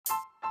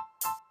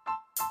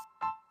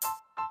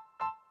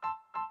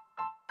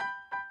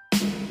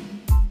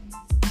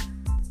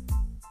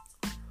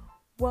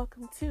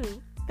Welcome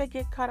to the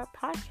Get Caught Up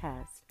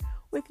podcast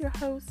with your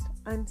host,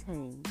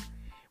 Untamed,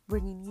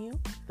 bringing you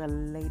the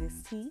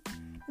latest tea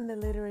in the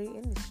literary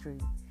industry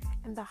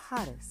and the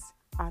hottest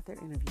author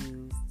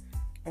interviews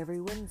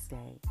every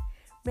Wednesday.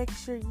 Make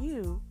sure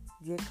you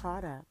get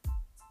caught up.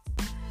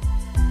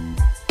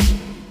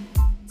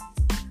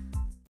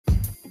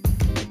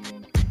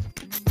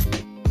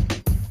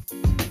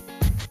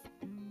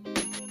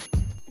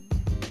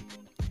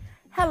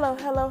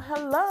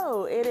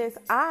 Hello. It is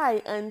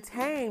I,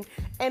 Untamed,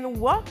 and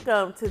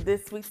welcome to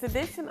this week's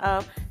edition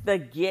of the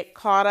Get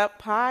Caught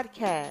Up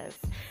podcast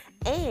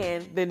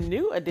and the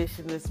new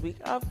edition this week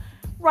of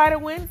Writer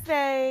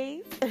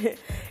Wednesdays.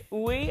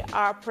 We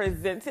are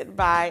presented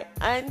by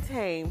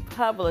Untamed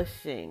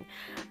Publishing.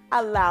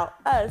 Allow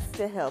us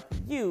to help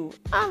you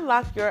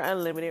unlock your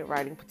unlimited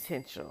writing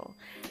potential.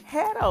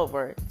 Head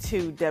over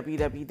to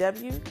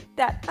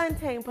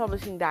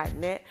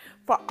www.untamedpublishing.net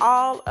for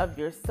all of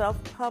your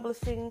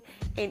self-publishing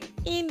and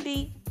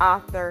indie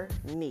author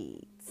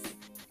needs.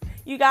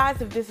 You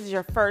guys, if this is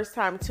your first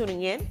time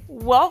tuning in,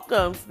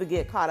 welcome to the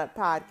Get Caught Up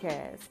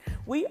podcast.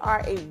 We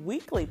are a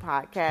weekly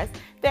podcast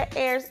that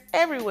airs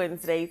every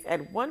Wednesdays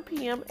at 1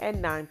 p.m.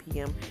 and 9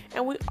 p.m.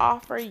 And we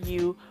offer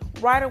you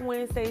Writer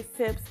Wednesdays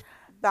tips,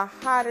 the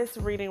hottest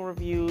reading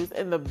reviews,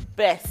 and the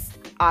best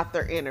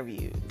author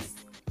interviews.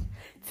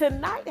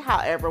 Tonight,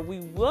 however, we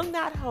will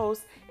not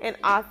host an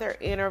author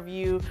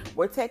interview.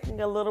 We're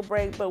taking a little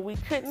break, but we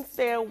couldn't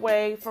stay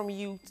away from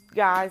you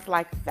guys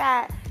like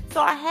that.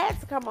 So I had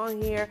to come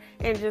on here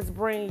and just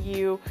bring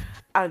you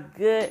a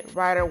good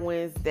Writer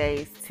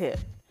Wednesdays tip.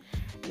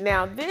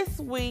 Now, this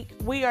week,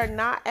 we are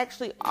not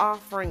actually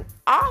offering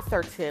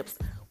author tips.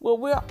 Well,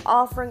 we're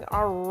offering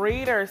our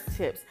readers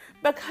tips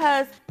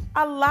because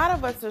a lot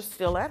of us are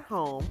still at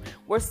home.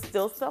 We're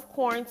still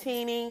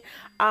self-quarantining.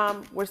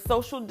 We're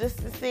social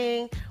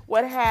distancing,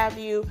 what have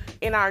you,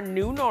 in our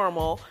new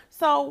normal.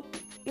 So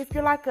if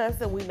you're like us,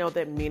 and we know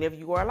that many of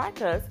you are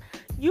like us,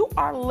 you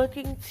are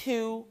looking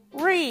to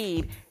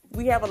read.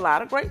 We have a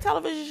lot of great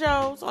television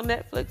shows on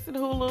Netflix and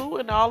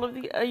Hulu and all of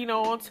the,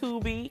 on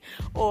Tubi,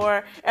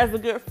 or as a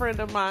good friend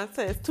of mine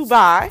says,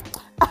 Tubi.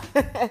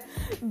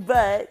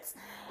 But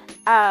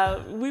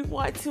we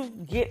want to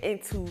get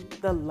into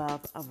the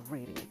love of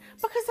reading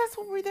because that's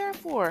what we're there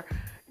for.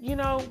 We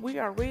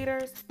are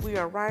readers, we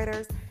are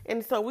writers,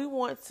 and so we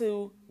want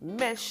to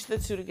mesh the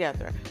two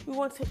together. We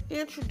want to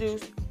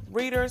introduce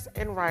readers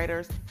and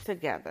writers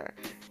together.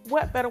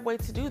 What better way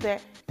to do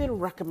that than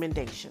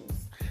recommendations?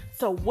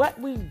 So what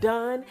we've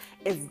done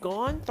is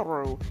gone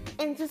through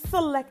and just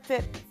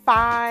selected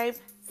 5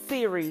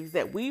 series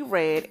that we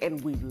read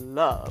and we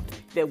loved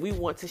that we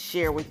want to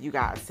share with you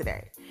guys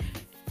today.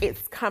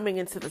 It's coming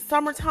into the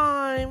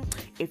summertime.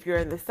 If you're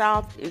in the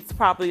South, it's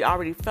probably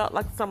already felt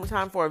like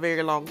summertime for a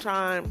very long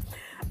time.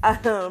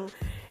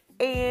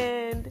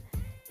 And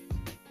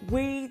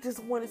we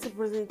just wanted to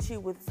present you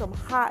with some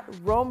hot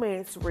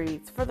romance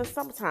reads for the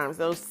summertime,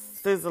 those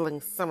sizzling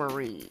summer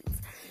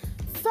reads.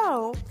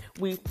 So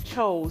we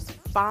chose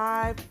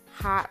 5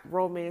 hot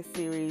romance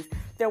series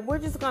that we're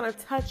just going to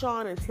touch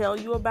on and tell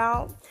you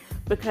about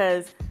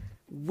because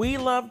we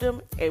loved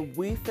them and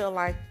we feel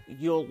like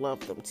you'll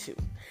love them too.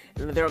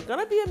 And they're going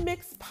to be a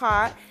mixed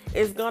pot.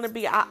 It's going to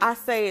be, I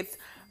say it's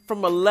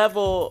from a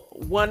level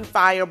 1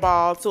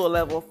 fireball to a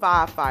level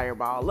 5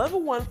 fireball.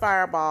 Level 1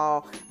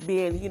 fireball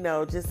being,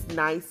 just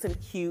nice and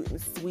cute and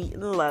sweet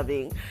and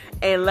loving.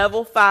 And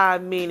level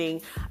 5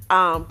 meaning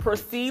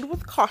proceed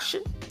with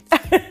caution.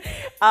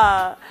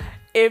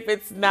 If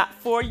it's not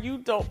for you,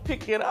 don't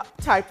pick it up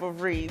type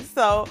of read.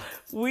 So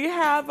we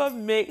have a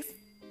mixed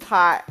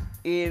pot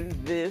in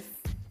this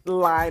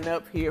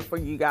lineup here for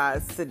you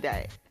guys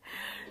today.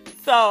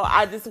 So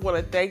I just want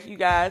to thank you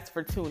guys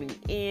for tuning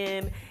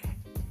in.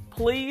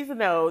 Please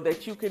know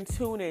that you can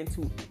tune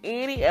into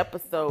any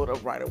episode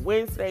of Writer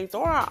Wednesdays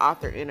or our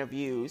author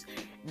interviews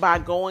by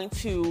going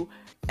to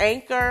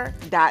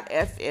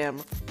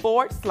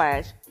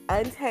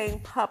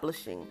anchor.fm/Untamed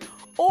Publishing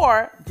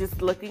or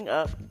just looking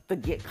up the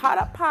Get Caught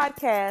Up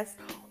podcast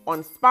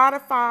on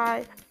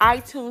Spotify,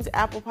 iTunes,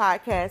 Apple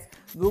Podcasts,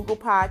 Google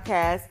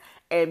Podcasts,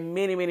 and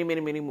many, many,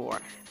 many, many more.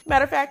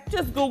 Matter of fact,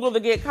 just Google the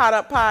Get Caught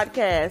Up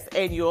podcast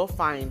and you'll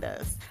find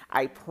us.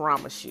 I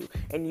promise you.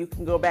 And you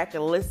can go back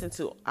and listen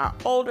to our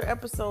older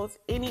episodes,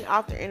 any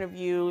author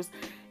interviews.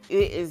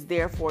 It is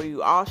there for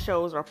you. All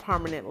shows are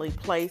permanently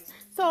placed.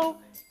 So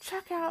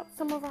check out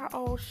some of our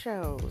old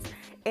shows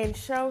and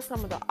show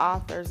some of the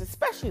authors,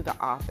 especially the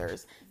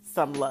authors,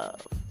 some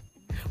love.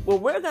 Well,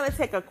 we're going to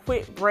take a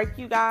quick break,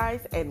 you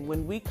guys. And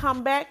when we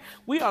come back,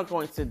 we are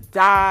going to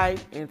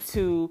dive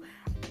into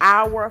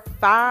our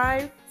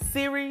 5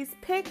 series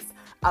picks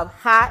of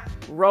hot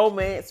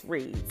romance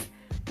reads.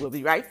 We'll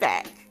be right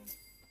back.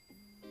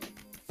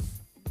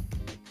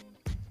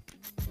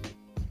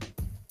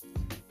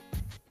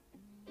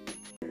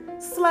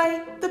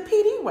 Slay the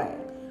PD Way.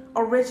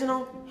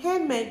 Original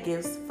handmade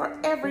gifts for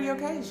every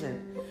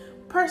occasion.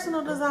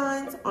 Personal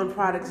designs on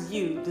products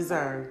you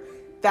deserve.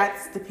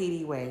 That's the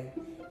PD Way.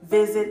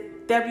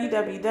 Visit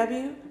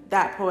www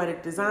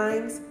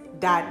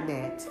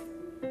www.poeticdesigns.net.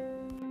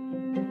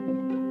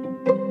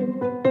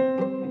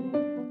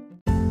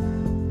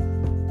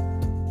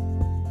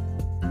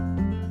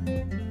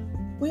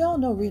 We all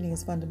know reading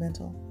is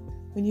fundamental.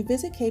 When you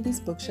visit KB's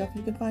Bookshelf,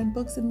 you can find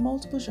books in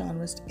multiple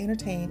genres to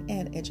entertain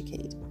and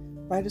educate.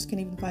 Writers can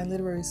even find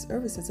literary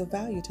services of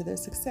value to their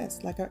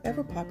success, like our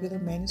ever-popular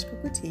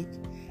manuscript critique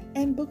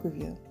and book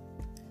review.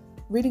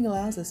 Reading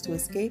allows us to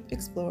escape,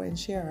 explore, and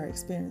share our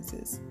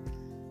experiences.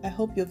 I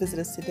hope you'll visit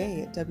us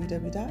today at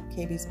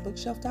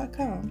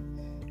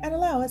www.kbsbookshelf.com and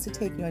allow us to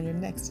take you on your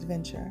next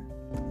adventure.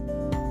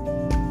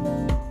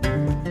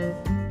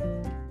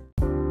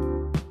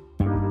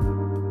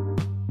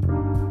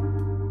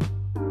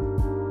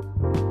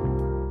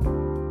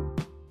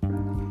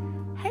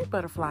 Hey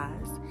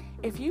butterflies,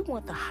 if you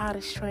want the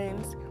hottest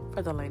trends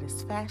for the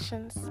latest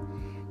fashions,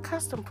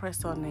 custom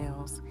press-on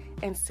nails,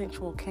 and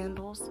sensual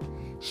candles,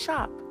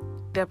 shop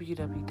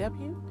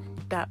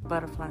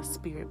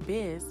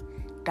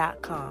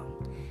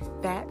www.butterflyspiritbiz.com.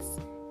 That's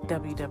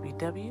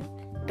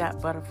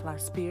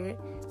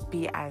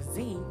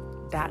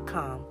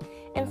www.butterflyspiritbiz.com,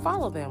 and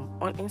follow them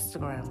on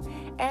Instagram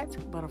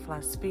at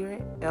Butterfly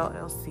Spirit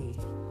LLC.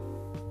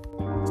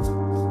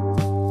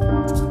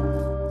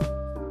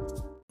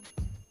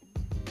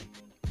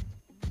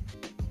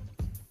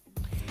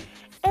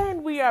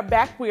 And we are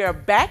back.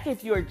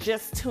 If you're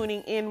just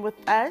tuning in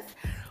with us,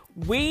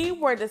 we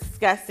were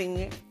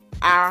discussing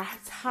our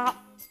top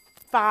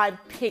 5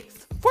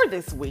 picks for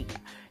this week.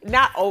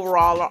 Not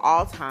overall or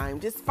all time,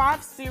 just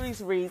 5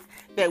 series reads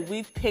that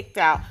we picked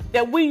out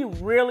that we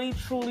really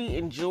truly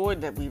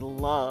enjoyed, that we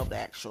loved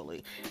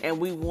actually, and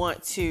we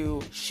want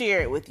to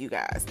share it with you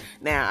guys.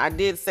 Now, I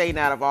did say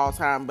not of all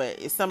time,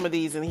 but some of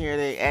these in here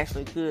that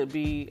actually could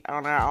be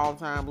on our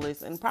all-time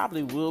list and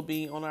probably will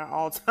be on our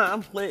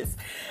all-time list.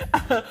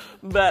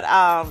 But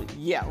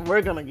yeah,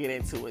 we're gonna get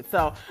into it.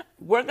 So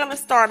we're gonna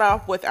start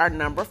off with our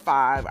number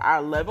 5,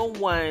 our level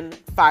 1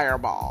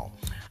 Fireball.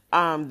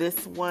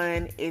 This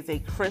one is a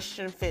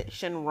Christian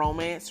fiction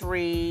romance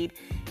read,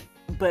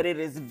 but it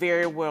is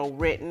very well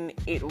written.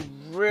 It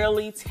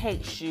really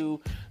takes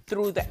you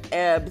through the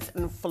ebbs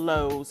and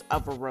flows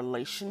of a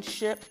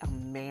relationship, a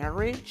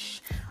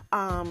marriage,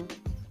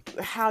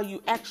 how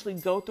you actually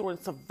go through and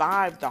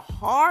survive the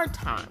hard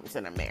times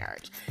in a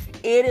marriage.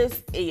 It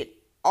is an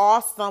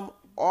awesome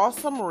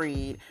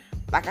read.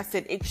 Like I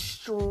said,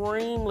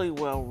 extremely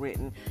well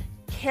written.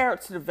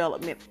 Character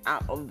development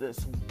out of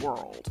this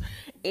world.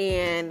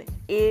 And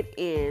it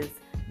is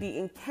the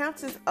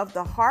Encounters of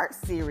the Heart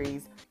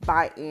series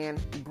by Anne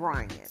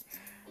Bryant.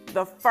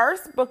 The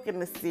first book in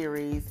the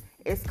series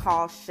is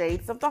called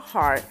Shades of the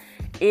Heart.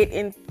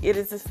 It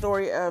is a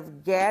story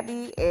of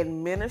Gabby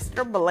and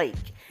Minister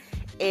Blake.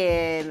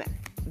 And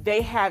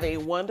they have a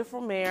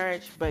wonderful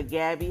marriage, but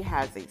Gabby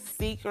has a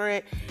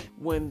secret.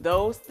 When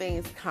those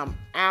things come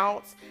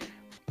out,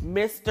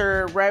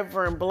 Mr.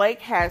 Reverend Blake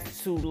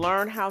has to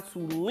learn how to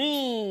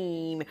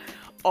lean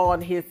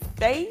on his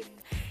faith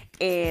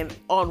and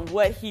on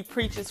what he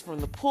preaches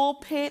from the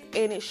pulpit,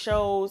 and it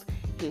shows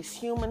his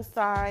human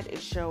side,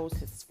 it shows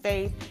his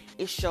faith,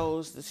 it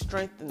shows the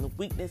strength and the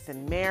weakness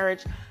in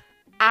marriage.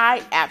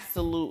 I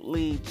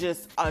absolutely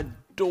just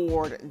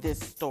adored this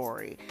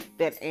story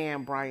that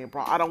Anne Bryant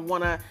brought. I don't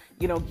want to,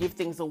 give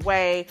things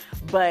away,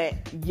 but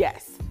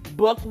yes,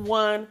 book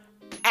 1,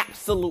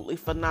 absolutely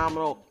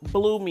phenomenal,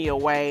 blew me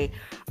away.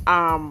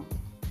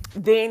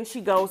 Then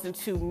she goes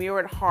into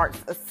Mirrored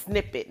Hearts, a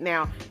snippet.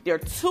 Now, there are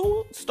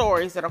 2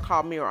 stories that are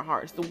called Mirrored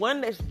Hearts. The one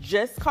that's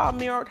just called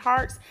Mirrored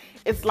Hearts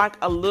is like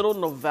a little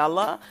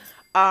novella,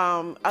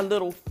 a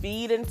little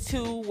feed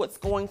into what's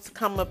going to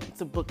come up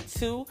into book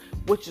 2,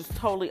 which is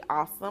totally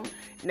awesome.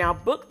 Now,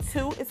 book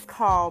 2 is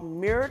called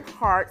Mirrored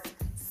Hearts,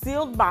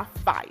 Sealed by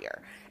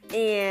Fire.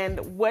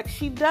 And what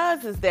she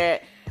does is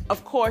that,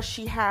 of course,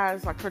 she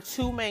has like her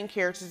 2 main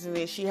characters, and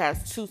then she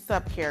has 2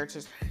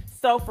 sub-characters.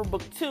 So for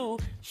book 2,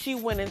 she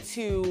went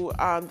into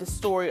the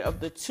story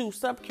of the 2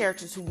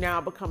 sub-characters who now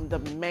become the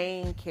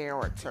main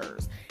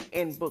characters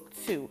in book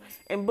 2.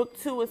 And book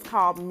 2 is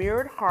called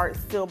Mirrored Hearts,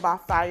 Sealed by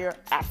Fire.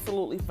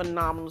 Absolutely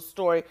phenomenal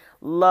story.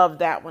 Love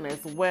that one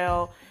as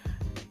well.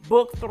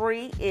 Book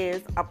 3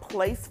 is A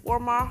Place for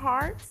My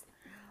Heart.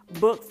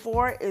 Book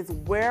 4 is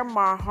Where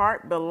My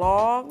Heart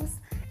Belongs.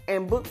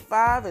 And book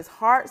 5 is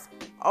Hearts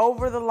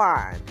Over the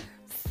Line.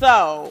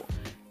 So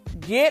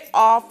get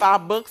all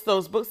 5 books.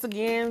 Those books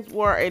again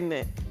were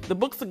the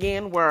books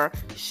again were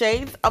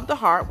Shades of the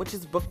Heart, which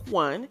is book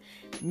 1,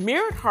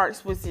 Mirrored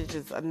Hearts, which is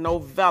just a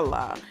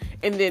novella,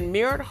 and then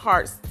Mirrored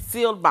Hearts,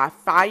 Sealed by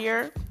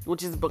Fire,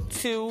 which is book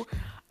 2,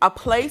 A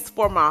Place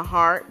for My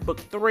Heart, book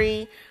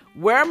 3,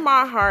 Where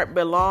My Heart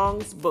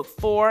Belongs, book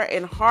 4,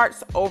 and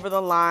Hearts Over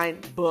the Line,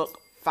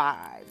 book 5.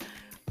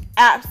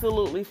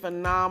 Absolutely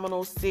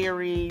phenomenal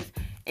series.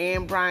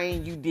 Anne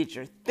Bryant, you did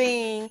your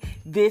thing.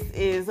 This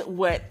is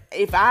what,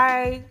 if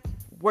I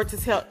were to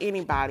tell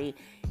anybody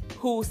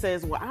who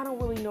says, well, I don't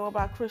really know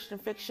about Christian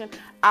fiction,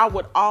 I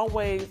would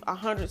always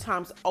 100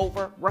 times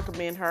over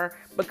recommend her,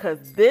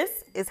 because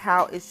this is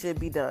how it should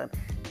be done.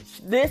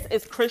 This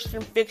is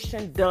Christian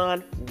fiction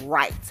done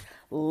right.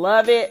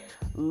 Love it.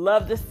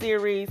 Love the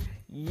series.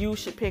 You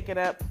should pick it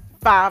up.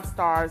 5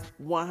 stars,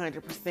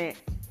 100%,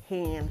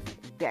 hands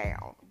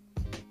down.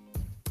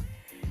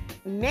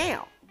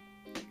 Now,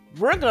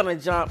 we're going to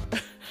jump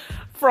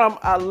from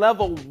a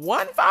level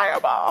 1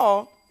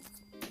 fireball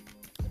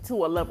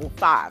to a level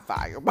 5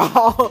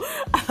 fireball.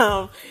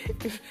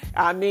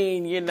 I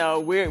mean, you know,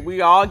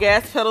 we all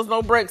gas pedals,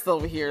 no brakes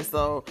over here,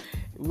 so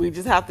we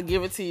just have to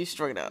give it to you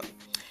straight up.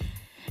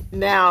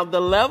 Now, the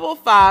level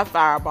 5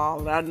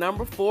 fireball, our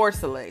number 4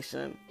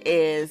 selection,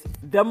 is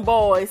Them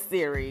Boys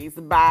series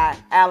by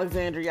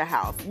Alexandria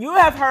House. You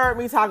have heard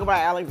me talk about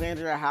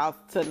Alexandria House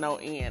to no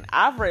end.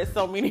 I've read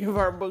so many of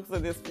her books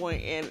at this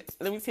point, and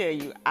let me tell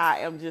you,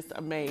 I am just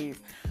amazed.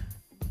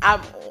 I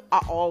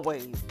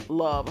always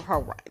love her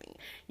writing.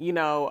 You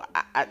know,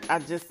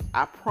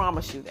 I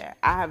promise you that.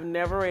 I have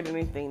never read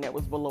anything that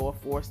was below a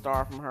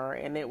 4-star from her,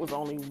 and it was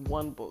only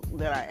one book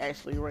that I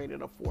actually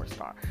rated a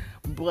 4-star.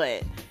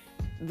 But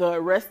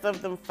the rest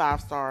of them 5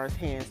 stars,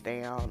 hands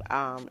down.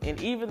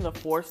 And even the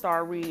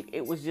 4-star read,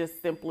 it was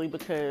just simply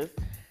because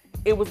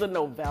it was a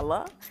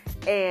novella,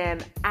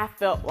 and I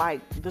felt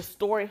like the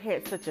story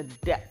had such a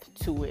depth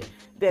to it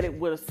that it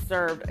would have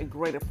served a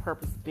greater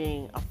purpose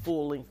being a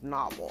full-length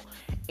novel.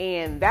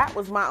 And that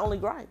was my only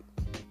gripe.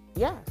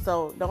 Yeah,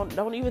 so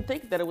don't even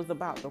think that it was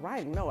about the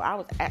writing. No, I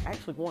was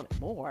actually wanting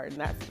more, and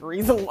that's the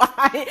reason why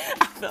I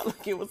felt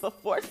like it was a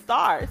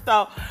 4-star.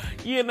 So,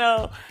 you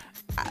know,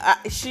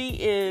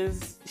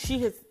 she's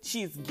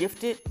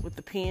gifted with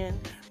the pen,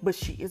 but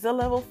she is a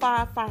level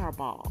 5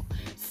 fireball.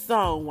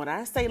 So when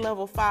I say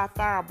level 5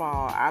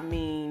 fireball, I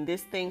mean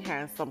this thing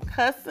has some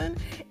cussing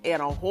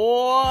and a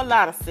whole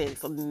lot of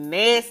sex, some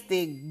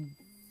nasty,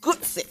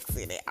 good sex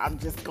in it. I'm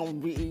just gonna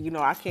be, you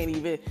know, I can't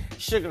even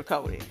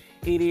sugarcoat it.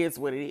 It is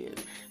what it is.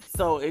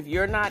 So if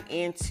you're not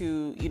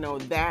into, you know,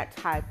 that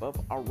type of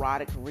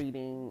erotic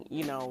reading,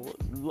 you know,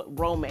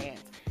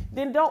 romance,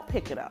 then don't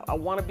pick it up. I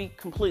want to be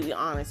completely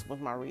honest with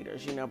my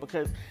readers, you know,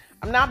 because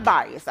I'm not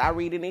biased. I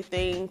read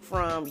anything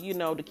from, you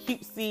know, the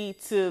cutesy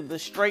to the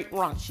straight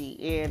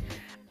raunchy. And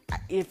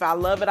if I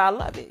love it, I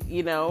love it,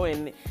 you know,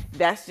 and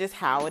that's just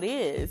how it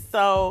is.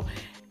 So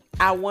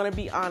I want to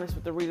be honest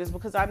with the readers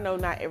because I know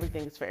not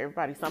everything is for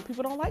everybody. Some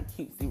people don't like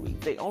cutesy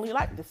reads. They only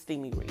like the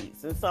steamy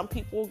reads. And some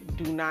people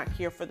do not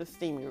care for the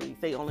steamy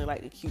reads. They only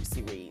like the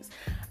cutesy reads.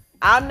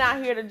 I'm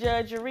not here to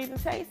judge your reading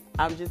taste.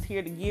 I'm just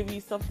here to give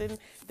you something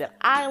that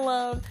I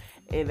love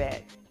and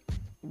that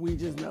we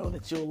just know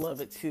that you'll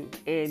love it too.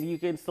 And you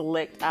can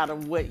select out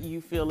of what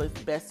you feel is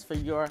best for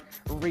your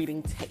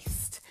reading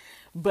taste.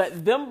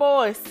 But Them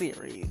Boys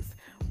series,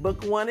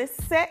 book 1 is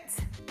Set,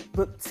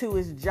 book 2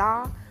 is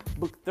Ja,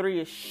 book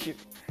 3 is Shoot.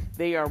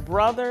 They are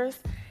brothers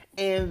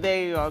and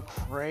they are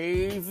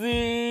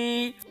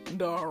crazy,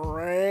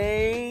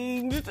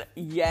 deranged.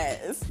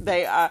 Yes,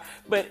 they are.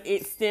 But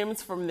it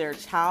stems from their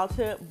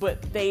childhood.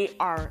 But they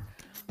are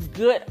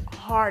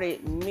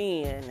good-hearted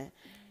men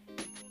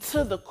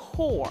to the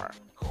core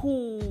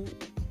who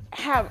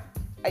have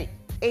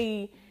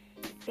a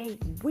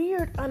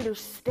weird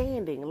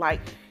understanding.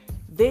 Like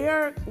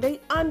they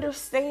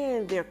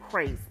understand they're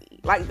crazy.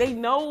 Like they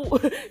know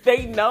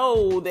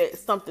that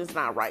something's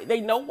not right.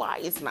 They know why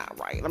it's not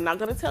right. I'm not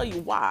going to tell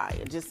you why.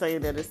 I'm just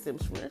saying that it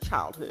stems from their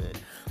childhood.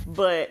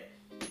 But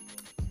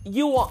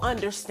you will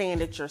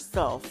understand it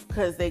yourself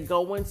because they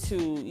go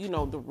into, you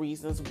know, the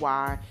reasons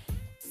why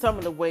some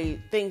of the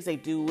things they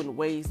do and the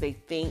ways they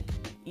think,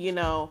 you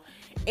know,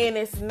 and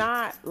it's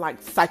not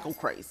like psycho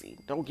crazy.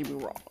 Don't get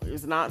me wrong.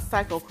 It's not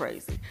psycho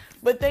crazy,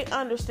 but they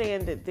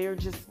understand that they're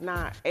just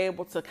not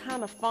able to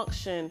kind of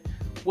function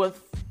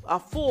with a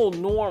full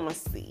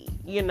normalcy,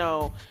 you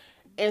know,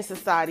 in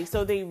society.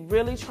 So they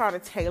really try to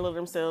tailor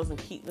themselves and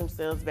keep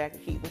themselves back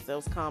and keep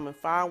themselves calm and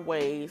find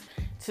ways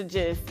to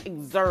just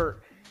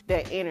exert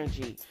that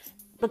energy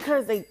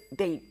because they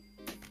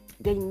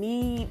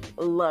need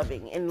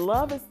loving, and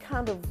love is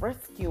kind of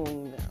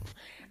rescuing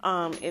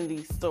them in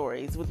these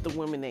stories with the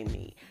women they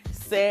meet.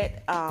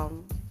 Set's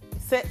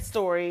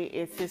story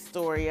is his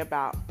story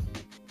about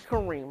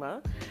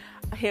Karima,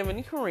 him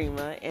and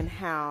Karima, and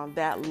how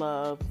that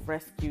love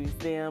rescues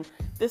them.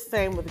 The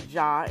same with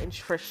Ja and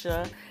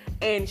Trisha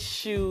and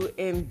Shu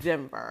in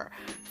Denver.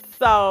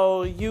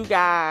 So you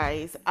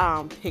guys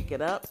pick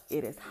it up.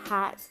 It is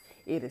hot.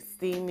 It is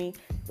steamy.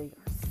 They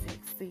are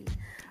sexy.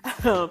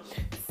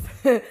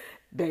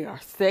 They are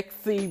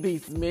sexy.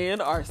 These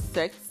men are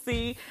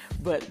sexy,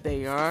 but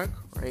they are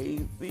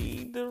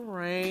crazy,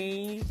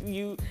 deranged.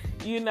 You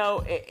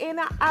know, and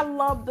I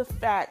love the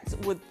fact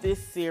with this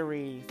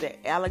series that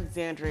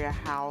Alexandria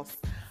House,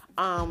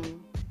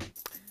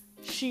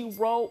 she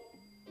wrote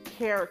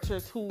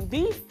characters who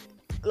these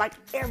like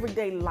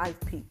everyday life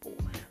people.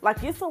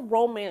 Like it's a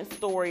romance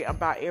story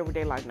about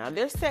everyday life. Now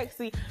they're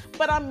sexy,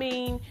 but I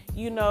mean,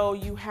 you know,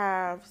 you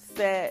have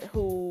Set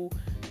who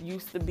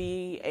used to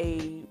be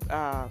a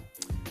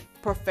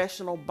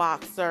professional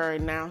boxer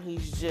and now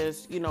he's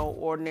just, you know,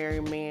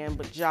 ordinary man.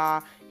 But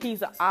Ja,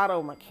 he's an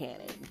auto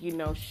mechanic. You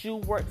know, Shu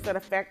works at a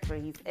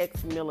factory. He's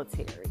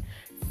ex-military.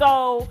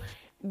 So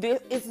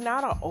it's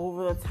not an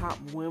over-the-top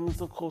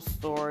whimsical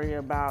story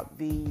about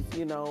these,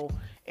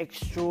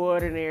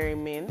 extraordinary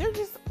men. They're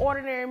just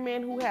ordinary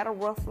men who had a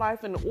rough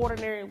life, and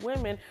ordinary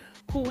women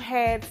who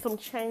had some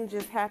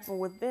changes happen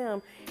with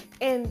them,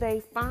 and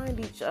they find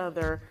each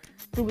other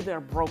through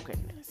their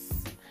brokenness.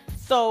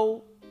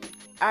 So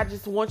I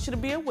just want you to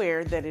be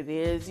aware that it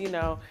is,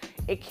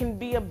 it can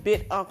be a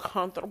bit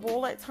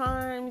uncomfortable at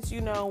times,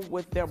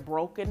 with their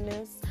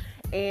brokenness.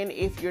 And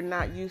if you're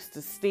not used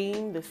to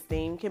steam, the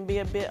steam can be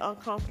a bit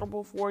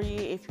uncomfortable for you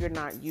if you're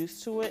not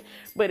used to it.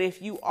 But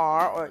if you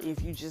are, or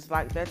if you just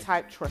like that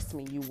type, trust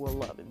me, you will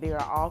love it. They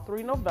are all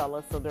 3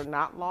 novellas, so they're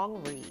not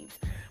long reads.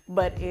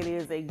 But it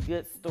is a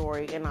good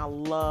story, and I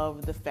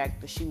love the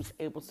fact that she was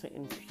able to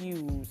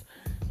infuse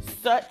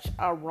such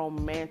a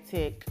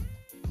romantic,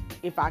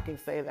 if I can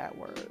say that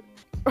word,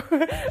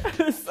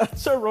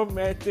 such a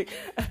romantic,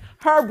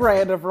 her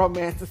brand of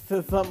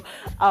romanticism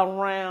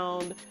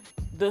around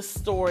the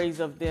stories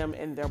of them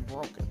and their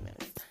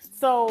brokenness.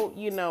 So,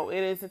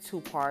 it is a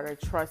 2-parter.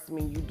 Trust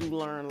me, you do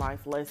learn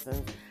life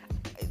lessons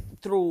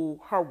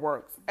through her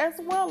works, as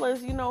well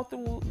as,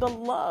 through the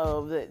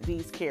love that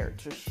these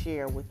characters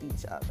share with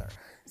each other.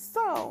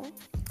 So,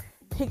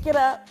 pick it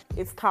up.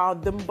 It's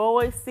called Them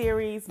Boys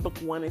series. Book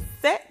 1 is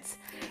Set,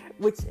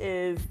 which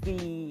is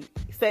the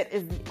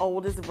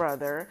oldest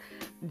brother.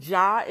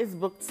 Ja is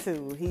book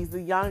 2. He's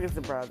the youngest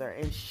brother.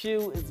 And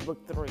Shu is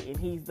book 3, and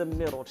he's the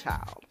middle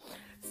child.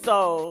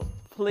 So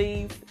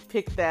please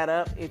pick that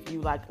up if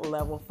you like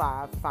level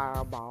 5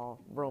 Fireball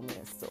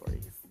romance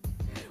stories.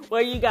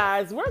 Well, you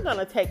guys, we're going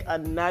to take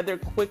another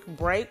quick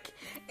break,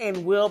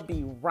 and we'll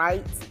be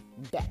right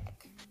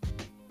back.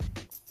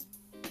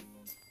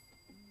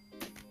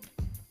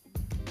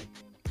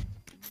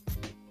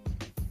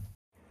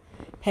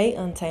 Hey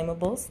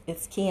Untamables,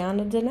 it's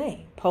Kiana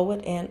Dene,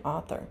 poet and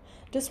author.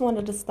 Just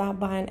wanted to stop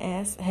by and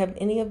ask, have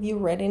any of you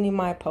read any of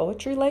my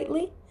poetry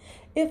lately?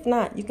 If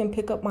not, you can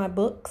pick up my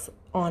books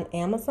on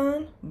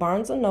Amazon,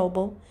 Barnes &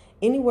 Noble,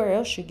 anywhere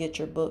else you get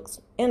your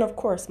books, and of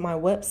course my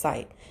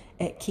website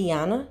at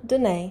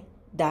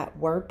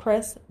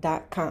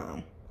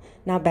kianadene.wordpress.com.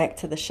 Now back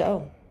to the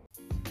show.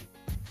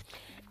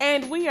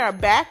 And we are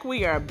back.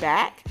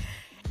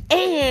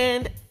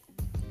 And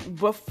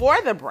before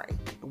the break,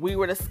 we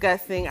were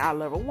discussing our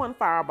level 1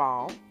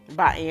 Fireball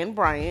by Anne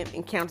Bryant,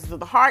 Encounters of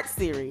the Heart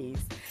series.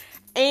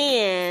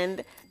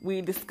 And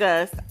we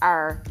discussed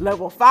our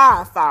level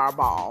 5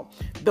 Fireball,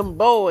 Them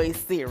Boys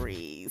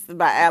series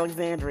by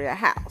Alexandria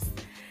House.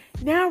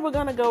 Now we're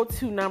going to go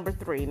to number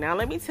 3. Now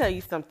let me tell you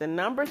something.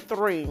 Number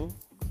 3,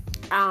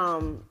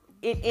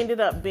 it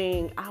ended up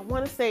being, I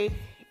want to say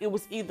it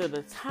was either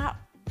the top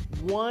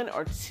 1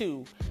 or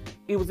 2.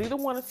 It was either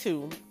 1 or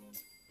 2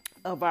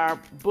 of our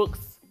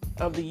books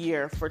of the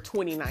year for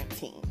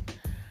 2019.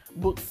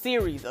 Book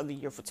series of the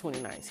year for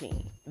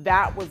 2019.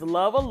 That was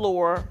Love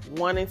Allure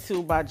 1 and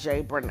 2 by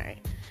Jay Bernay.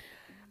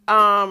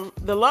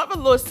 The Love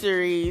Allure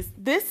series,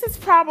 this is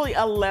probably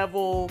a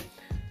level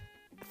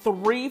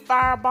 3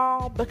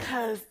 Fireball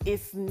because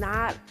it's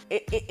not,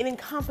 it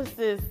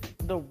encompasses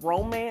the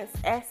romance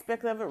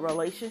aspect of it,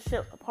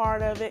 relationship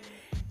part of it.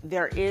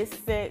 There is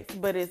sex,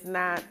 but it's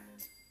not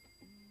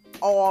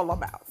all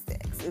about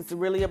sex. It's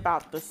really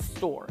about the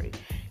story.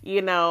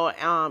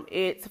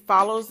 It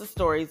follows the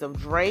stories of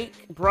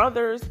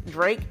brothers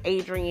Drake,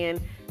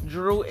 Adrian,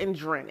 Drew, and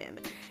Drennan.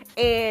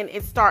 And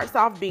it starts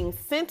off being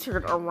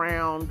centered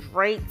around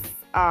Drake's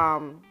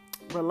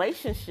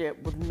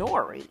relationship with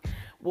Nori.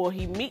 Well,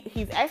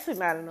 he's actually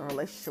not in a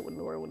relationship with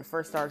Nori when it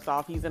first starts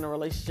off. He's in a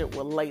relationship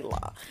with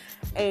Layla.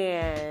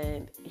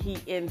 And he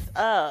ends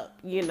up,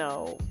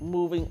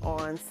 moving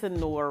on to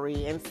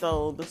Nori. And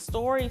so the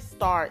story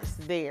starts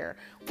there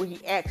where he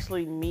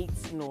actually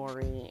meets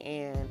Nori,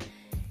 and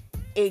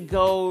it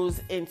goes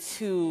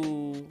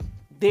into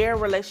their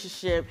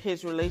relationship,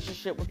 his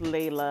relationship with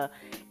Layla.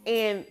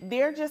 And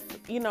they're just,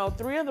 3 of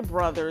the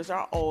brothers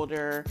are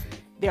older.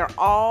 They're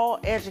all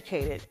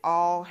educated,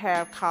 all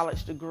have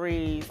college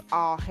degrees,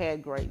 all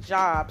had great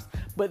jobs,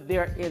 but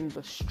they're in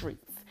the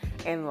streets.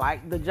 And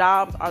like the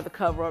jobs are the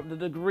cover up, the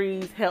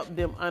degrees help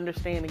them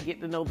understand and get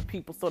to know the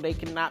people so they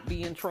cannot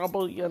be in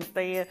trouble, you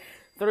understand?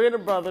 3 of the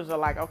brothers are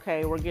like,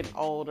 okay, we're getting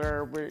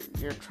older,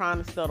 you're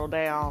trying to settle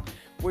down,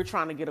 we're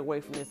trying to get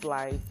away from this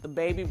life. The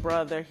baby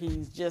brother,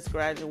 he's just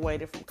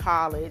graduated from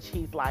college.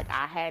 He's like,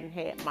 I hadn't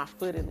had my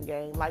foot in the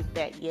game like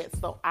that yet,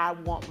 so I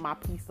want my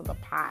piece of the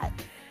pie.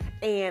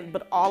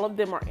 But all of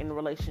them are in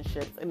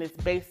relationships, and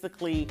it's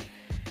basically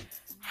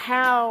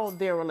how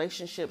their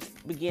relationships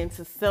begin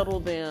to settle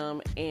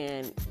them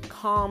and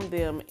calm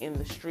them in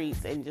the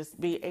streets and just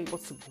be able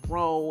to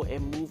grow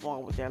and move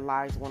on with their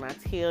lives. When I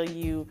tell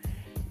you,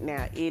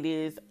 now it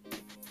is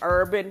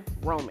urban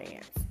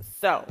romance.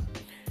 So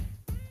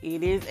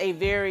it is a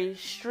very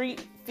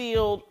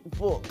street-filled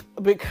book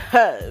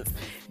because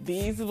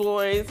these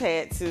boys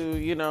had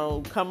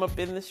to, come up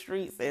in the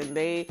streets, and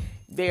they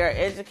are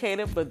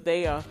educated, but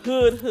they are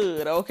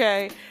hood,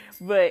 okay?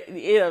 But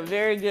in a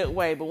very good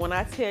way. But when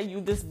I tell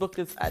you this book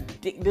is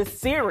this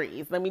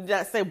series, let me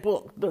not say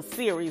book, the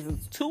series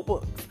is 2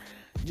 books.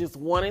 just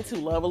 1 and 2,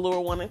 Love Allure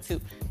 1 and 2.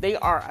 They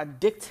are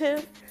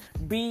addictive.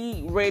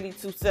 Be ready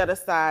to set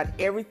aside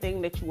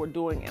everything that you are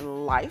doing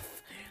in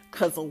life.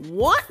 Because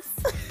once,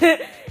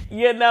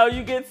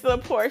 you get to a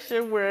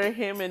portion where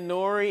him and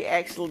Nori,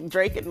 actually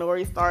Drake and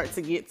Nori start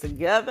to get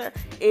together,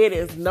 it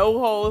is no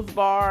holds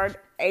barred.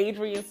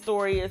 Adrian's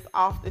story is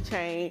off the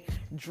chain.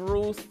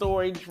 Drew's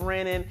story,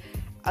 Drennan,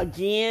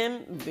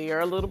 again, they're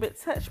a little bit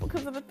touched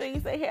because of the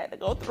things they had to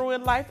go through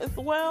in life as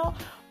well.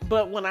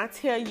 But when I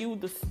tell you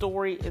the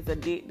story is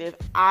addictive,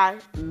 I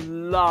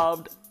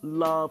love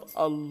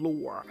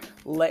Allure.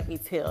 Let me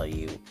tell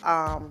you,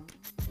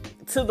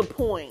 to the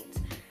point,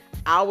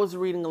 I was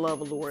reading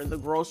Love Allure in the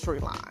grocery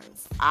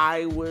lines.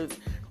 I was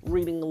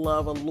reading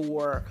Love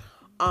Allure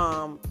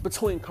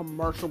between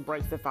commercial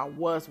breaks if I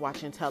was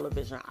watching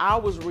television. I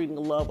was reading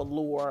Love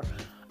Allure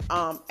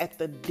at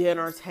the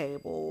dinner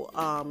table.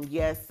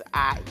 Yes,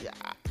 I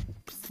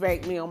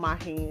spank me on my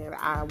hand.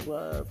 I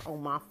was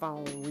on my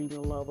phone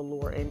reading Love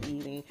Allure and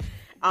eating.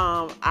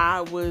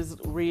 I was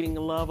reading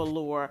Love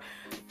Allure.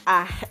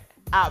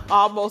 I'm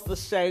almost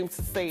ashamed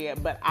to say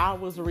it, but I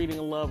was reading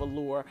Love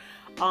Allure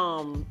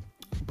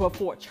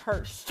before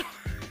church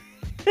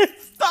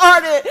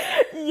started.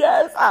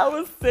 Yes, I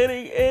was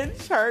sitting in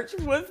church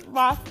with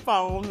my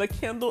phone, the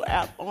Kindle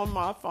app on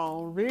my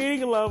phone,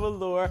 reading Love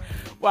Allure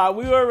while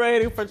we were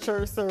waiting for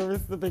church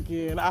service to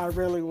begin. I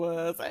really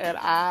was. And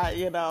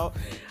oh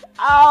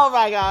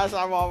my gosh,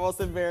 I'm almost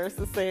embarrassed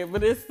to say it,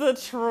 but it's the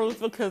truth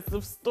because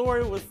the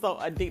story was so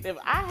addictive.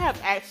 I have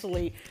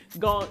actually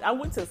I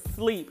went to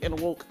sleep and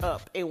woke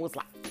up and was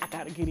like, I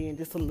gotta get in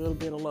just a little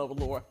bit of Love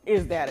Allure.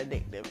 Is that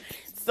addictive?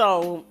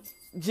 So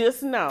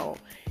just know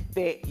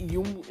that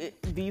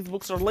these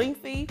books are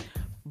lengthy,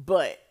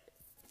 but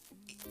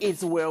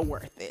it's well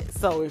worth it.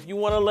 So if you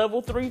want a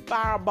level 3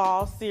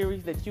 Fireball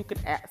series that you could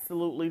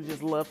absolutely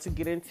just love to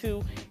get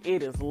into,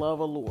 it is Love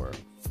Allure.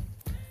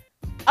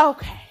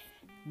 Okay,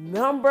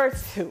 number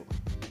 2.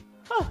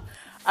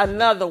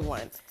 Another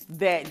one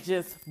that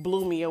just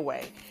blew me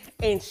away.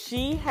 And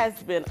she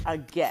has been a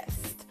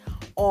guest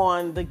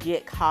on the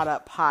Get Caught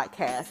Up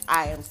podcast.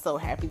 I am so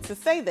happy to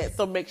say that.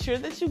 So make sure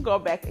that you go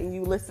back and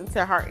you listen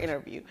to her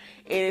interview.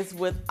 It is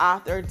with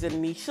author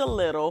Denisha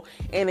Little,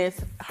 and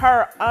it's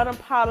her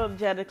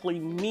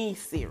Unapologetically Me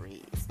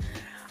series.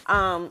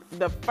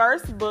 The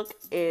first book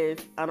is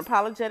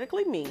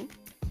Unapologetically Me.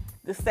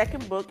 The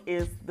second book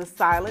is The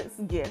Silence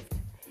Gift.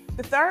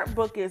 The third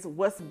book is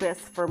What's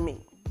Best for Me.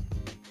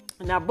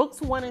 Now,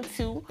 books 1 and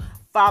 2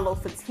 follow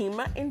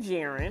Fatima and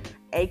Jaren,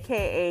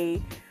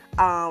 aka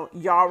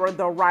Yara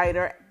the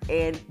writer,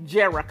 and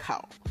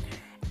Jericho.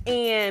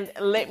 And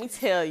let me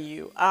tell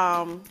you,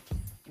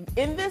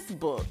 in this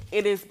book,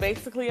 it is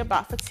basically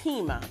about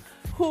Fatima,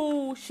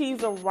 who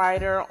she's a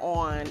writer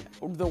on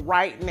the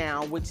Right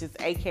Now, which is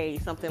aka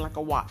something like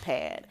a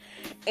Wattpad,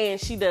 and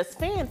she does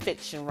fan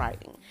fiction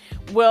writing.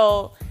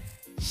 Well,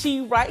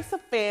 she writes a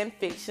fan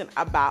fiction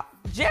about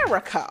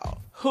Jericho,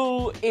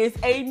 who is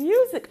a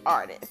music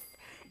artist,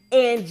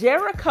 and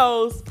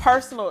Jericho's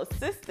personal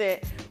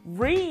assistant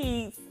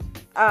reads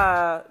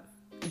Fatima,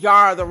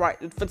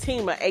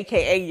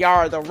 aka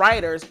Yara the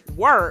writer's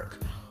work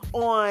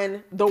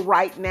on the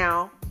Right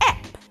Now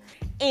app,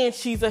 and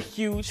she's a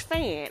huge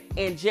fan.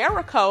 And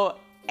Jericho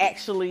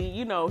actually,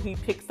 he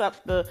picks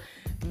up the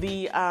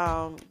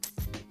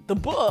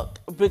book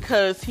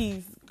because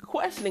he's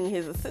questioning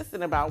his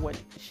assistant about what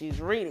she's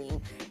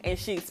reading, and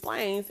she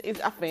explains it's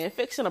a fan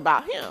fiction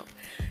about him.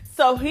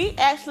 So he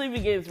actually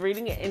begins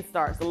reading it and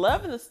starts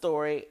loving the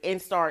story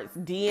and starts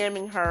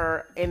DMing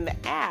her in the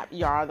app,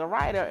 Yara the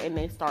writer, and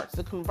they start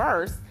to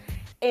converse.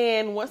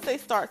 And once they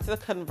start to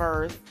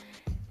converse,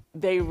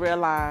 they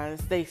realize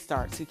they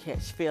start to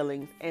catch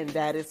feelings, and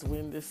that is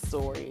when this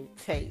story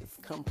takes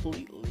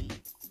completely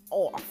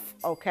off,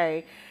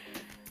 okay?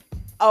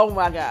 Oh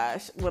my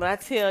gosh, when I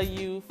tell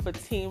you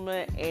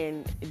Fatima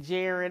and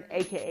Jaren,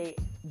 aka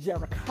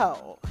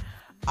Jericho,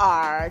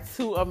 are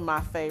two of my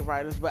favorite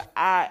writers, but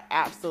I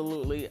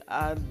absolutely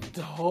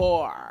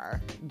adore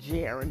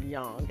Jaren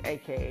Young,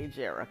 aka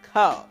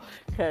Jericho,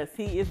 because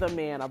he is a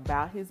man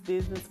about his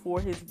business,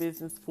 for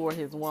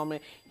his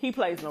woman. He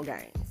plays no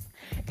games.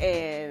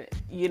 And,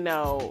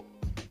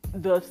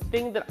 the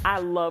thing that I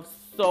love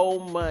so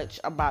much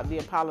about the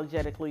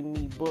Apologetically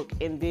Me book,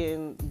 and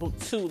then book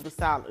 2, The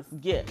Silence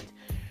Gift,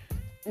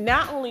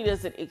 not only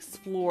does it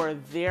explore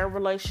their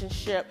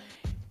relationship,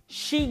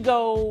 she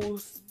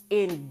goes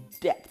in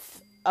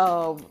depth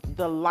of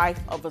the life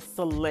of a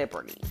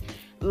celebrity.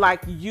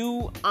 Like,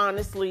 you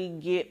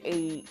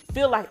honestly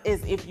feel like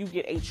as if you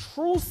get a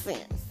true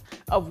sense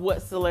of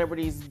what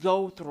celebrities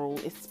go through,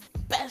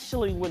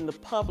 especially when the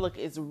public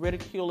is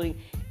ridiculing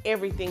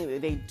everything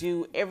that they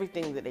do,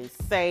 everything that they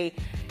say,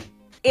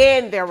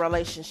 in their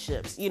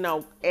relationships,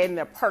 and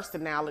their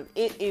personality.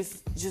 It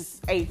is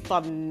just a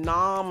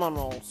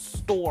phenomenal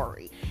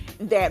story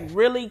that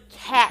really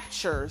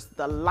captures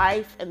the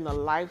life and the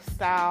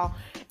lifestyle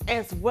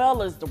as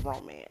well as the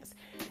romance.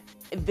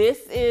 This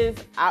is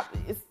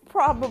it's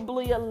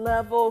probably a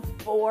level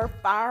 4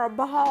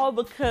 Fireball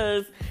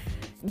because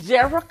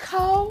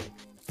Jericho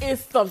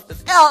is something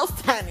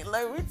else, Tiny.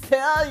 Let me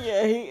tell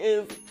you, he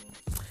is,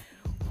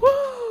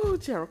 woo,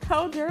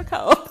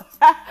 Jericho.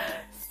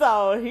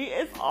 So he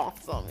is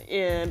awesome,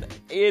 and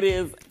it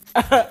is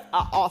an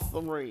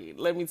awesome read.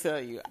 Let me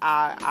tell you,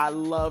 I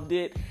loved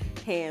it,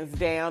 hands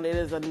down. It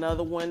is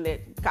another one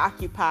that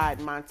occupied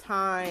my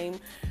time.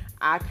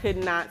 I could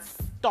not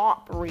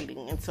stop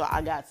reading until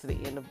I got to the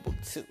end of book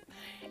 2.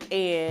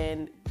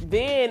 And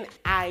then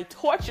I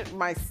tortured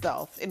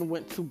myself and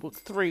went to book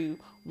 3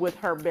 with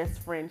her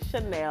best friend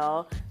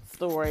Chanel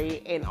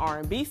story and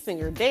R&B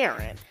singer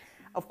Darren.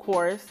 Of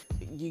course,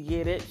 you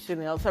get it.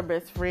 Chanel's her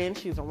best friend.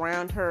 She's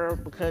around her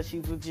because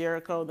she's with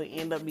Jericho. They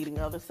end up meeting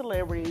other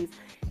celebrities.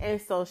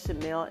 And so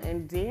Chanel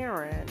and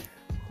Darren,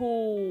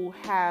 who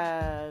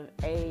have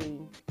a,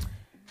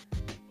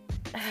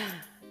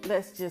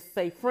 let's just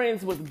say,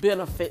 friends with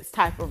benefits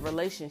type of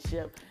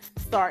relationship,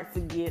 start to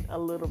get a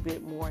little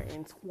bit more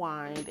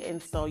entwined.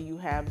 And so you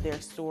have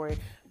their story.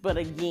 But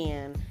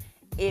again,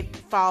 it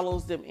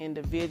follows them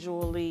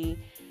individually.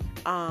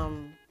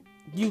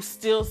 You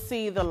still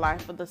see the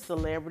life of the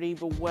celebrity,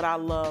 but what I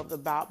loved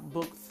about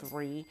book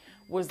 3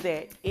 was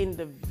that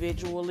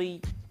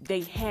individually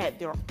they had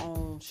their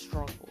own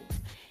struggles,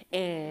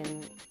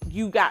 and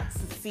you got to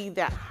see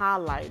that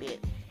highlighted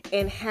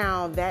and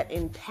how that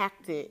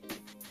impacted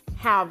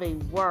how they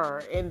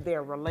were in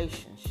their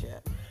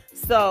relationship.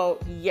 So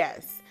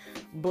yes,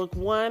 book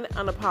 1,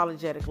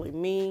 Unapologetically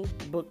Me.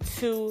 Book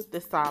 2,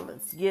 The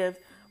Silence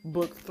Gift.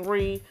 Book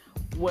 3,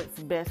 What's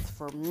Best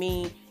for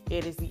Me.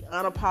 It is the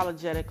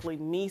Unapologetically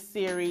Me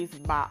series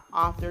by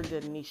author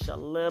Denisha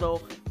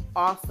Little.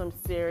 Awesome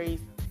series,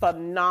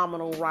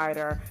 phenomenal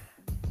writer,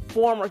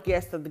 former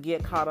guest of the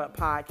Get Caught Up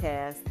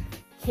podcast.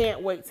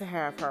 Can't wait to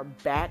have her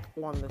back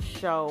on the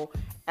show.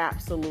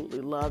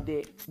 Absolutely loved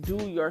it. Do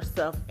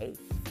yourself a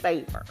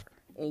favor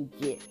and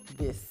get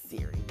this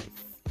series.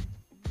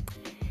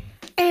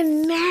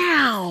 And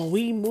now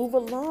we move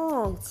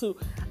along to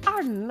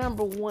our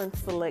number 1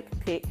 select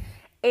pick.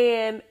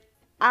 And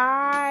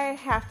I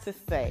have to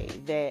say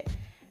that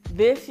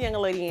this young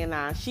lady and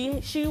I,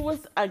 she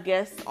was a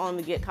guest on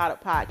the Get Caught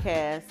Up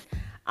podcast.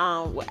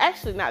 Well,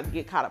 actually not the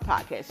Get Caught Up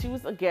podcast. She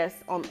was a guest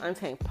on the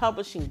Untamed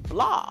Publishing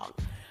blog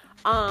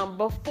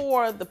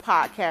before the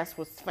podcast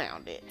was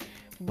founded.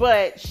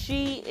 But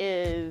she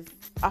is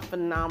a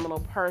phenomenal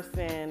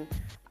person.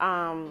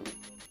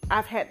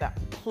 I've had the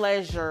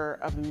pleasure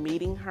of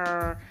meeting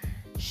her.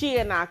 She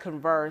and I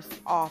converse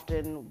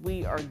often.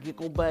 We are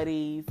giggle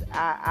buddies.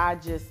 I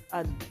just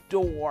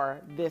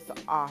adore this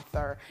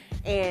author.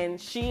 And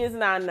she is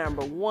not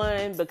number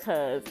 1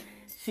 because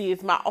she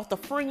is my author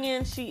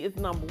friend. She is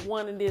number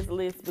 1 in this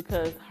list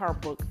because her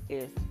book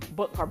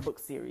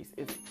series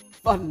is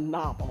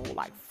phenomenal,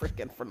 like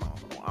freaking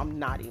phenomenal. I'm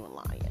not even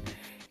lying.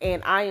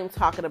 And I am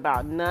talking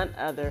about none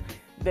other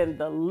than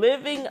the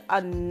Living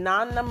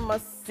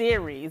Anonymous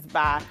series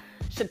by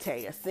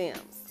Shatia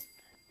Sims.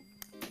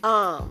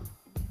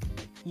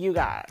 You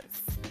guys,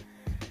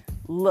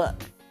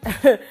 look,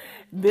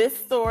 this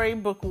story,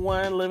 book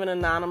 1, Living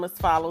Anonymous,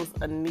 follows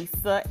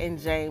Anissa and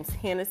James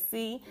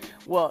Hennessy.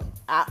 Well,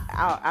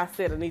 I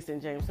said Anissa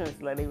and James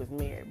Hennessy like they was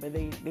married, but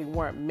they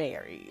weren't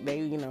married.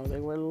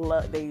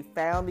 They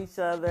found each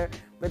other,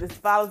 but this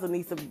follows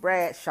Anissa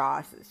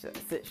Bradshaw,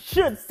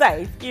 should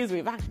say, excuse me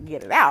if I can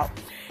get it out,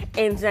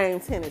 and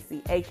James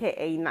Hennessy,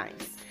 aka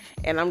Nice.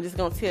 And I'm just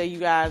gonna tell you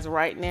guys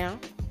right now,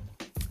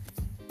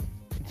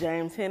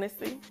 James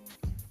Hennessy,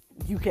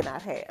 you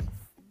cannot have.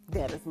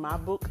 That is my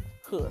book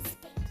husband.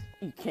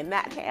 You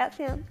cannot have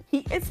him.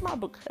 He is my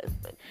book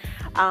husband.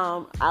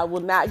 I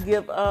will not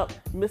give up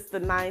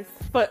Mr. Nice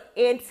for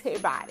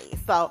anybody.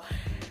 So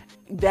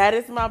that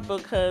is my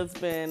book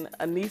husband.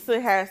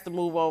 Anissa has to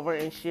move over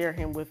and share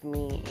him with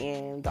me.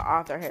 And the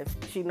author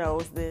she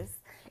knows this.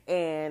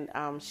 And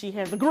she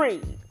has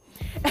agreed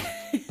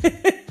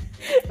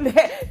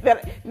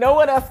that no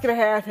one else can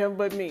have him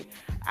but me.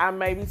 I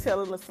may be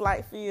telling a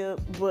slight fib,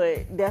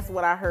 but that's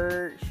what I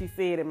heard she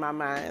said in my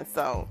mind.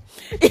 So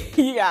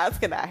you guys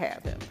cannot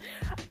have him.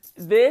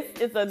 This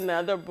is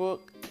another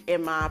book,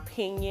 in my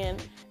opinion,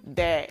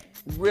 that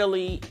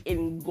really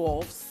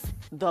engulfs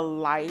the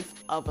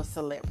life of a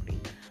celebrity.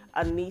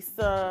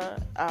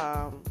 Anissa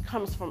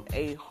comes from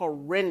a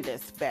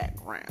horrendous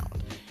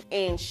background.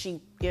 And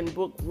in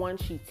book 1,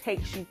 she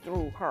takes you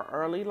through her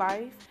early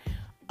life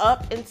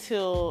up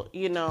until,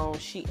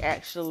 she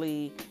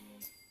actually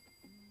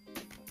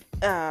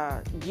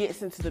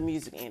gets into the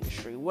music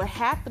industry. What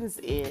happens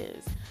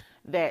is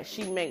that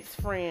she makes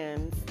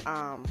friends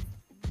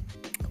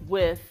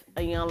with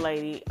a young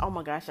lady. Oh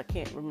my gosh, I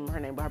can't remember her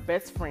name, but her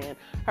best friend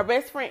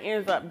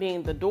ends up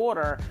being the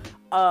daughter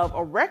of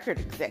a record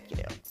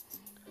executive.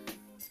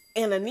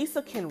 And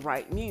Anissa can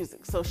write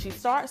music. So she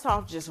starts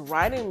off just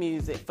writing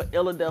music for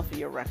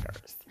Philadelphia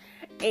Records.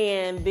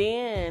 And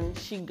then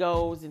she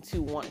goes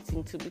into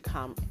wanting to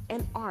become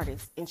an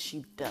artist, and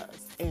she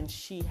does. And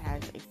she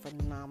has a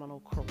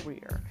phenomenal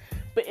career.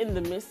 But in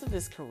the midst of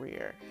this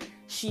career,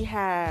 she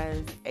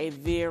has a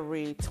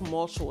very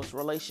tumultuous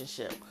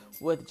relationship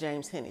with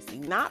James Hennessy.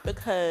 Not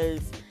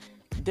because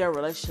their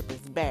relationship is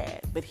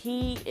bad. But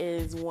he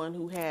is one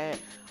who had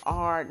a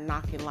hard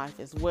knock in life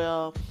as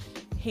well.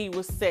 He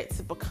was set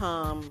to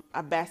become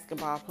a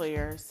basketball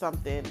player,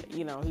 something,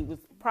 he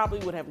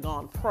would have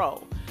gone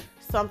pro.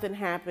 Something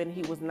happened.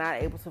 He was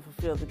not able to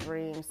fulfill the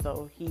dream,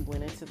 so he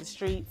went into the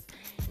streets.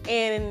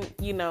 And,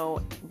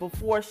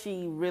 before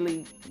she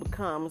really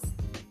becomes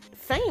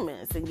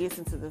famous and gets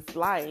into this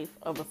life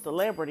of a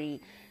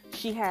celebrity,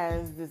 she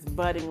has this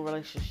budding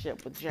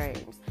relationship with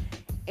James.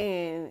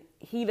 And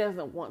he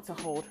doesn't want to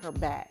hold her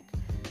back.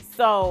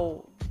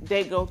 So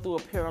they go through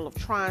a peril of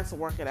trying to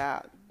work it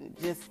out.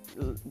 Just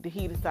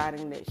he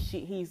deciding that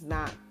he's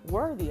not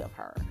worthy of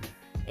her,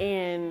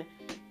 and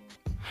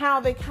how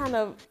they kind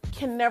of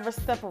can never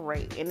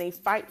separate, and they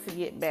fight to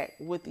get back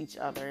with each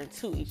other and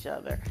to each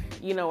other.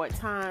 At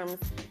times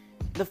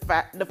the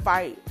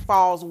fight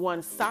falls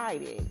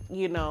one-sided,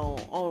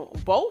 on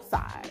both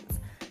sides,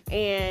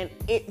 and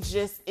it's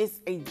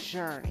a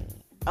journey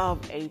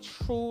of a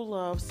true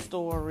love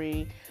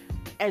story,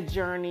 a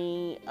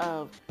journey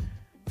of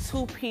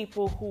two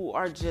people who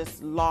are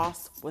just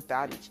lost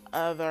without each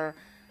other.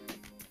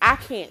 I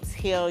can't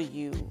tell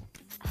you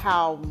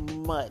how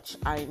much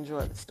I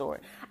enjoyed the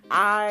story.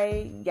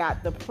 I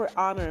got the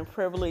honor and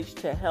privilege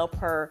to help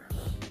her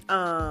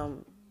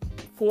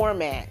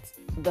format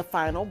the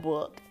final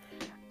book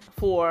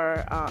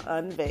for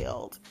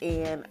Unveiled,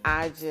 and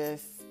I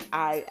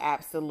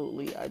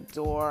absolutely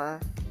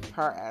adore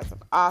her as an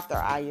author.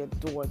 I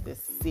adore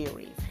this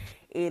series.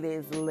 It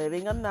is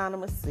Living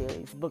Anonymous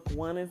series. Book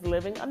 1 is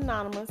Living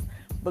Anonymous.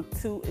 Book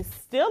 2 is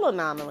Still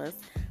Anonymous.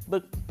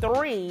 Book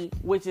 3,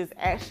 which is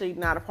actually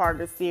not a part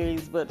of the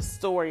series, but a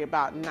story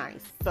about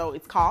Nice. So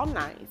it's called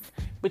Nice,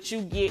 but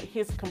you get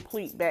his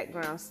complete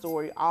background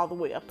story all the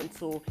way up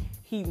until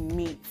he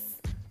meets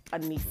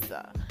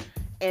Anissa.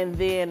 And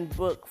then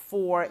book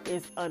 4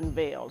 is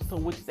Unveiled, so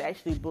which is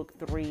actually book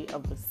 3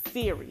 of the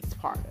series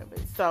part of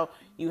it. So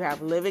you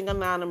have Living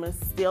Anonymous,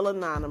 Still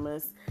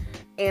Anonymous,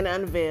 and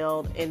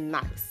Unveiled, and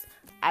Nice.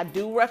 I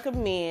do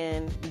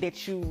recommend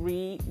that you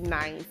read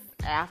Nice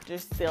after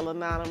Still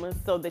Anonymous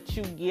so that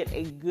you get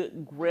a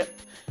good grip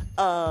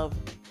of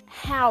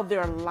how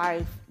their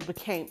life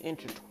became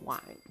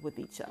intertwined with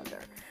each other.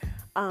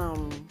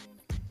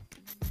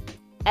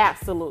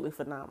 Absolutely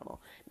phenomenal.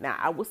 Now,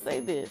 I will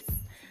say this.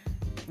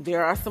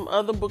 There are some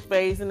other book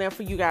bays in there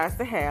for you guys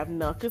to have.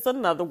 Nuck is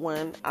another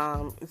one.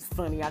 It's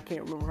funny, I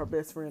can't remember her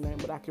best friend name,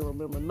 but I can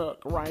remember Nuck,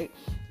 right?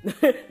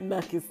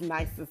 Nuck is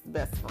Nice's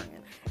best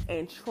friend.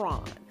 And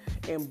Tron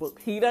in book.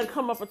 He doesn't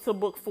come up until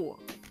book 4.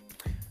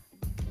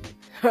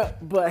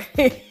 But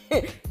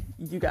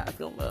you guys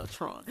gonna love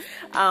Tron.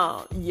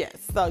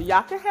 Yes, so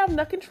y'all can have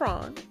Nuck and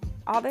Tron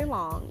all day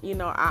long.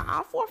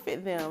 I'll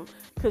forfeit them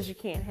because you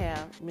can't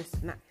have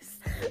Mr. Nice,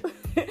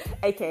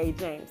 aka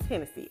James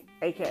Hennessy,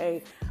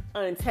 aka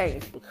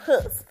Untamed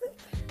husband.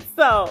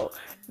 So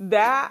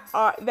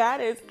that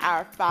is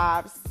our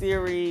 5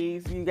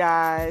 series, you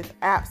guys.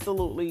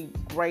 Absolutely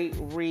great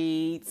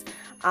reads.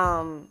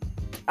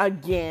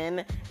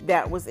 Again,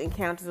 that was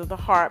Encounters of the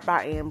Heart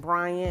by Anne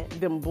Bryant,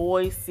 Them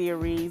Boys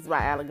series by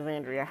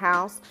Alexandria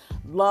House,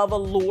 Love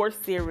Allure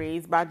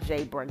series by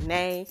Jay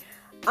Bernay,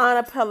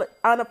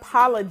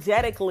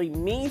 Unapologetically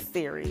Me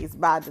series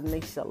by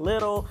Denisha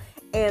Little,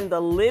 and the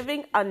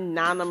Living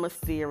Anonymous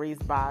series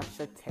by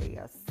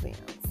Shatea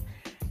Sims.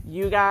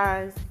 You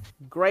guys,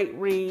 great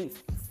reads.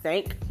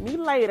 Thank me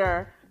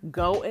later.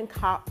 Go and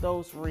cop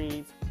those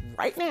reads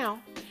right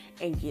now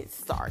and get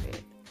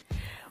started.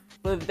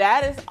 But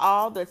that is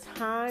all the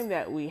time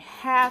that we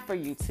have for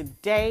you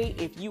today.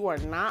 If you are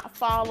not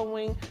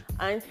following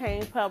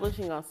Untamed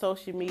Publishing on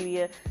social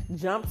media,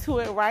 jump to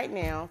it right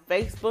now.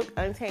 Facebook,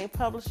 Untamed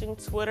Publishing,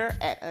 Twitter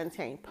at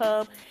Untamed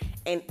Pub,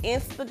 and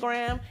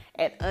Instagram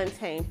at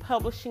Untamed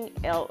Publishing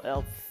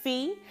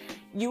LLC.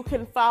 You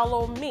can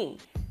follow me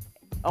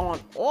on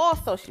all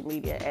social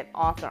media at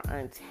Author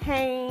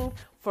Untamed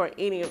for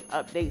any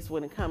updates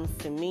when it comes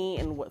to me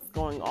and what's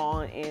going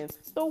on in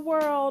the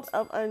world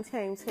of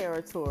Untamed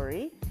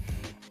territory.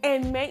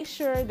 And make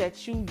sure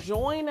that you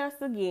join us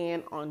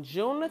again on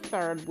June the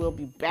 3rd. We'll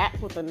be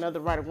back with another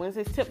Writer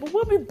Wednesdays tip, but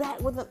we'll be back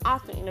with an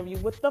author interview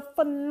with the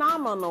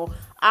phenomenal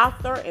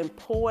author and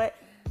poet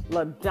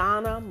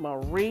LaDonna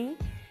Marie.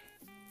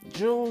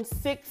 June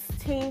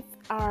 17th,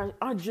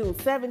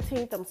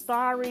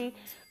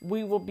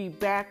 we will be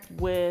back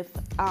with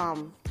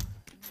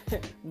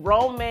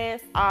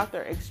romance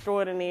author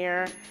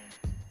extraordinaire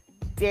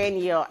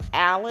Danielle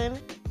Allen.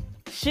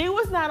 She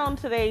was not on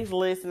today's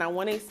list, and I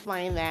want to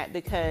explain that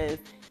because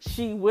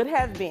she would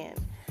have been.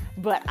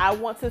 But I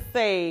want to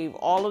save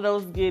all of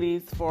those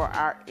goodies for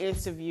our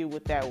interview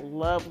with that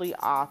lovely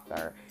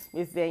author,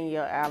 Miss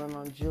Danielle Allen,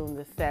 on June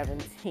the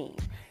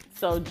 17th.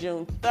 So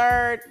June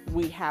 3rd,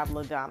 we have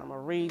LaDonna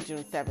Marie.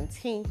 June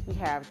 17th, we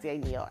have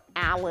Danielle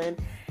Allen.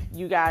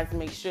 You guys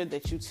make sure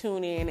that you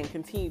tune in and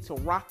continue to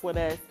rock with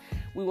us.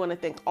 We want to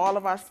thank all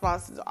of our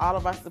sponsors, all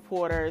of our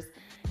supporters.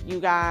 You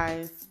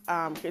guys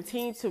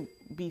continue to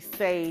be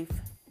safe,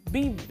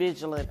 be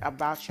vigilant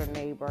about your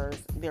neighbors.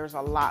 There's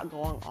a lot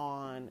going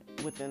on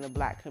within the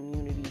Black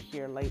community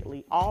here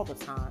lately, all the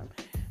time.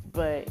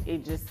 But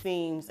it just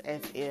seems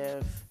as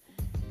if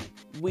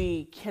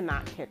we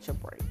cannot catch a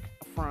break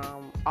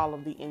from all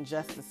of the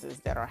injustices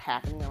that are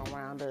happening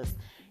around us,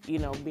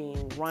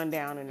 being run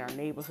down in our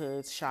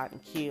neighborhoods, shot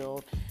and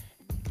killed,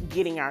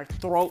 getting our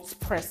throats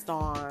pressed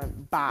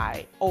on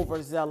by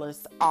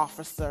overzealous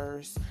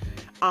officers,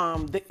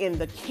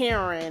 the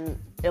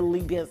Karen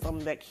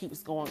elitism that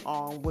keeps going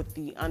on with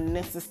the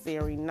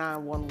unnecessary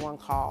 911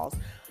 calls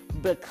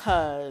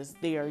because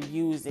they are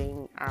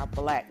using our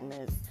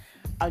Blackness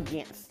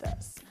against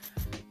us.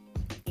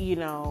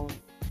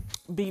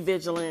 Be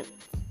vigilant,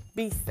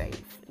 be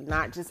safe,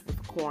 not just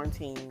with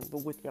quarantine,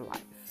 but with your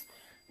life,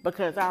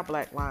 because our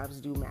Black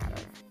lives do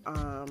matter.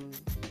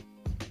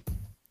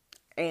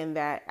 And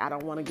that I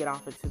don't want to get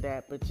off into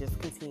that, but just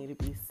continue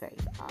to be safe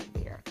out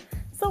there.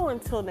 So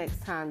until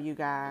next time, you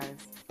guys,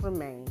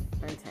 remain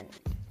untamed.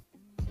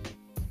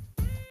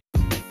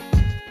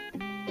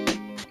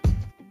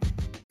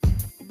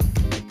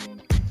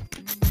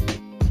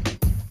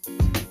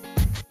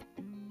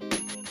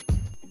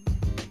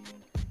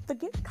 The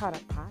Get Caught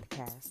Up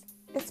podcast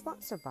is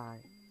sponsored by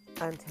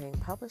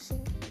Untamed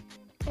Publishing,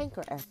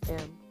 Anchor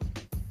FM,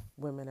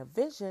 Women of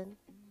Vision,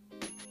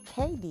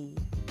 KD,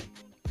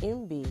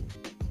 MB,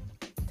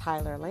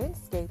 Tyler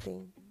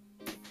Landscaping,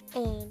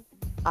 and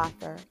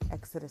author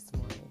Exodus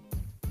Morgan.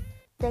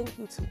 Thank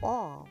you to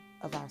all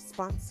of our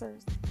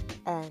sponsors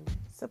and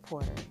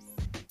supporters.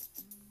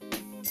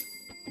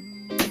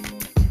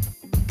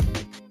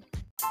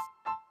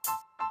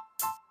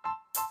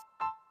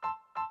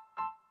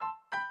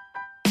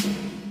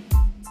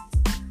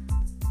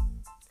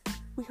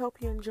 We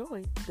hope you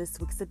enjoyed this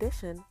week's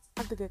edition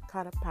of the Get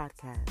Caught Up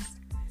podcast.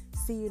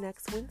 See you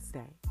next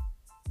Wednesday.